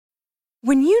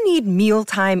When you need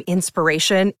mealtime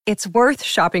inspiration, it's worth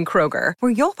shopping Kroger,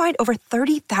 where you'll find over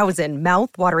 30,000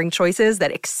 mouth-watering choices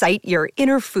that excite your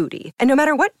inner foodie. And no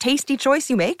matter what tasty choice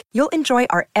you make, you'll enjoy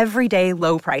our everyday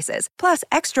low prices, plus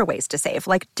extra ways to save,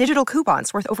 like digital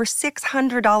coupons worth over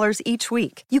 $600 each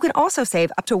week. You can also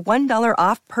save up to $1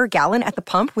 off per gallon at the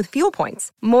pump with fuel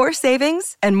points. More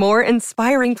savings and more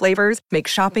inspiring flavors make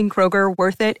shopping Kroger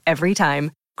worth it every time.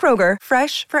 Kroger,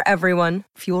 fresh for everyone.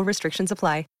 Fuel restrictions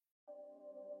apply.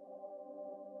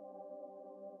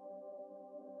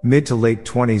 Mid to late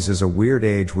 20s is a weird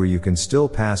age where you can still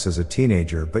pass as a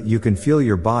teenager, but you can feel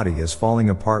your body is falling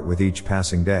apart with each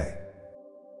passing day.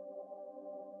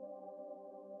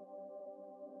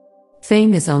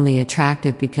 Fame is only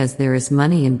attractive because there is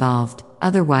money involved,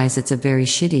 otherwise it's a very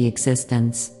shitty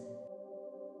existence.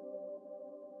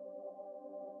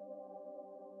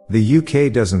 The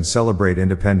UK doesn't celebrate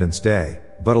Independence Day,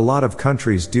 but a lot of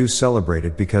countries do celebrate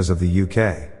it because of the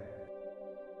UK.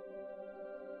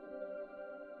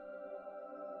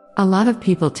 A lot of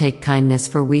people take kindness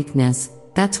for weakness,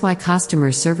 that's why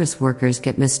customer service workers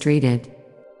get mistreated.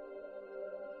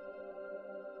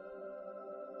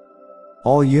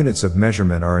 All units of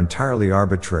measurement are entirely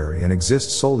arbitrary and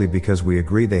exist solely because we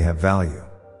agree they have value.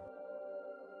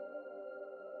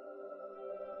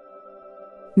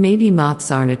 Maybe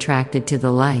moths aren't attracted to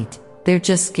the light, they're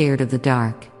just scared of the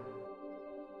dark.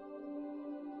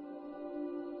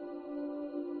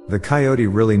 The coyote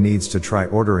really needs to try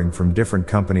ordering from different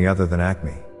company other than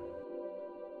Acme.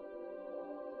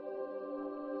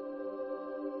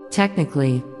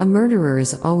 Technically, a murderer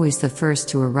is always the first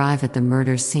to arrive at the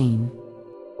murder scene.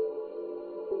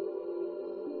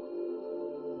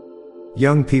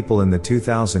 Young people in the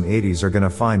 2080s are gonna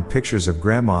find pictures of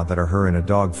grandma that are her in a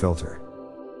dog filter.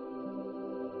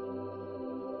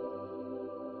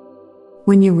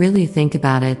 When you really think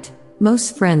about it,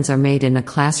 most friends are made in a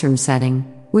classroom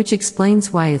setting, which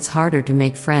explains why it's harder to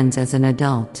make friends as an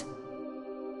adult.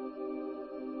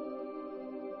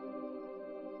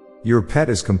 Your pet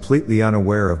is completely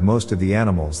unaware of most of the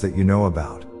animals that you know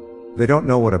about. They don't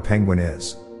know what a penguin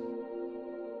is.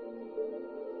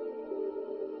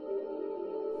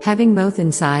 Having both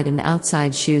inside and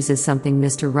outside shoes is something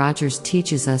Mr. Rogers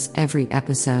teaches us every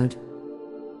episode.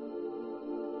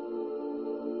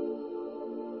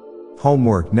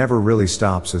 Homework never really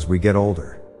stops as we get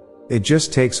older. It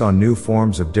just takes on new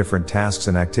forms of different tasks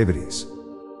and activities.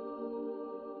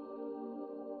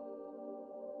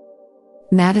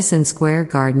 Madison Square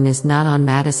Garden is not on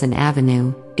Madison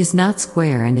Avenue, is not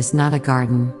square and is not a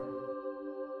garden.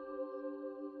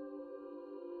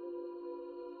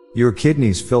 Your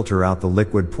kidneys filter out the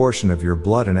liquid portion of your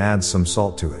blood and add some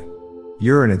salt to it.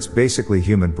 Urine, it's basically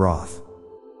human broth.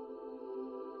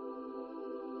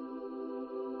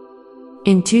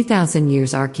 In 2,000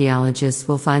 years, archaeologists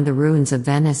will find the ruins of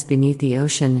Venice beneath the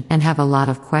ocean and have a lot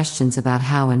of questions about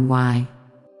how and why.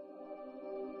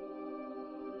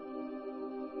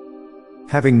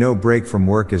 Having no break from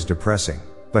work is depressing,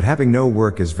 but having no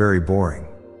work is very boring.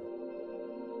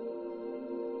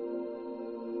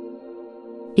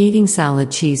 Eating solid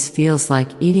cheese feels like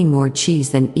eating more cheese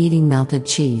than eating melted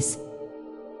cheese.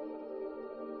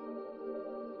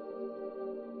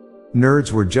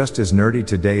 Nerds were just as nerdy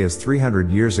today as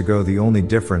 300 years ago. The only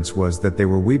difference was that they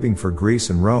were weeping for Greece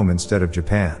and Rome instead of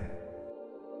Japan.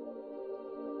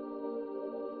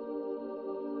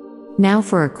 Now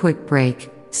for a quick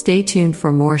break, stay tuned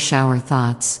for more shower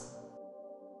thoughts.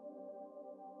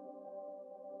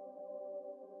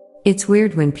 It's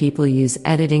weird when people use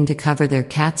editing to cover their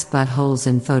cat's buttholes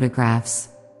in photographs.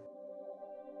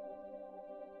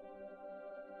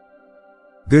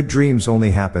 Good dreams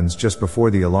only happens just before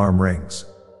the alarm rings.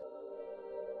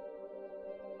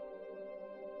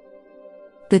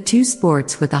 The two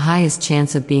sports with the highest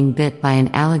chance of being bit by an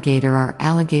alligator are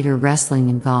alligator wrestling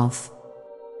and golf.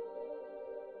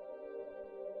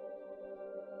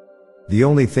 The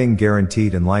only thing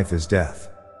guaranteed in life is death.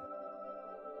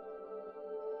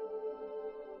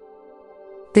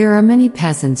 There are many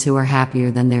peasants who are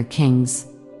happier than their kings.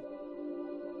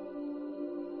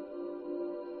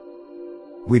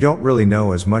 We don't really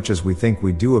know as much as we think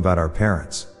we do about our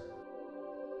parents.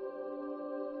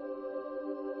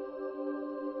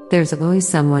 There's always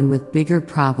someone with bigger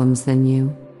problems than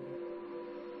you.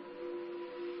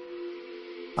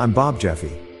 I'm Bob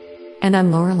Jeffy. And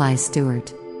I'm Lorelei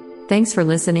Stewart. Thanks for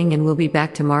listening, and we'll be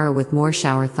back tomorrow with more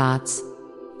shower thoughts.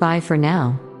 Bye for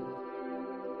now.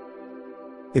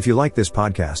 If you like this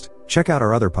podcast, check out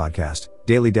our other podcast,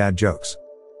 Daily Dad Jokes.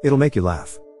 It'll make you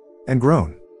laugh and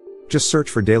groan. Just search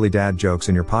for Daily Dad Jokes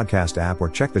in your podcast app or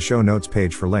check the show notes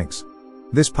page for links.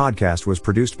 This podcast was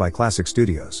produced by Classic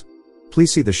Studios.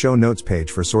 Please see the show notes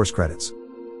page for source credits.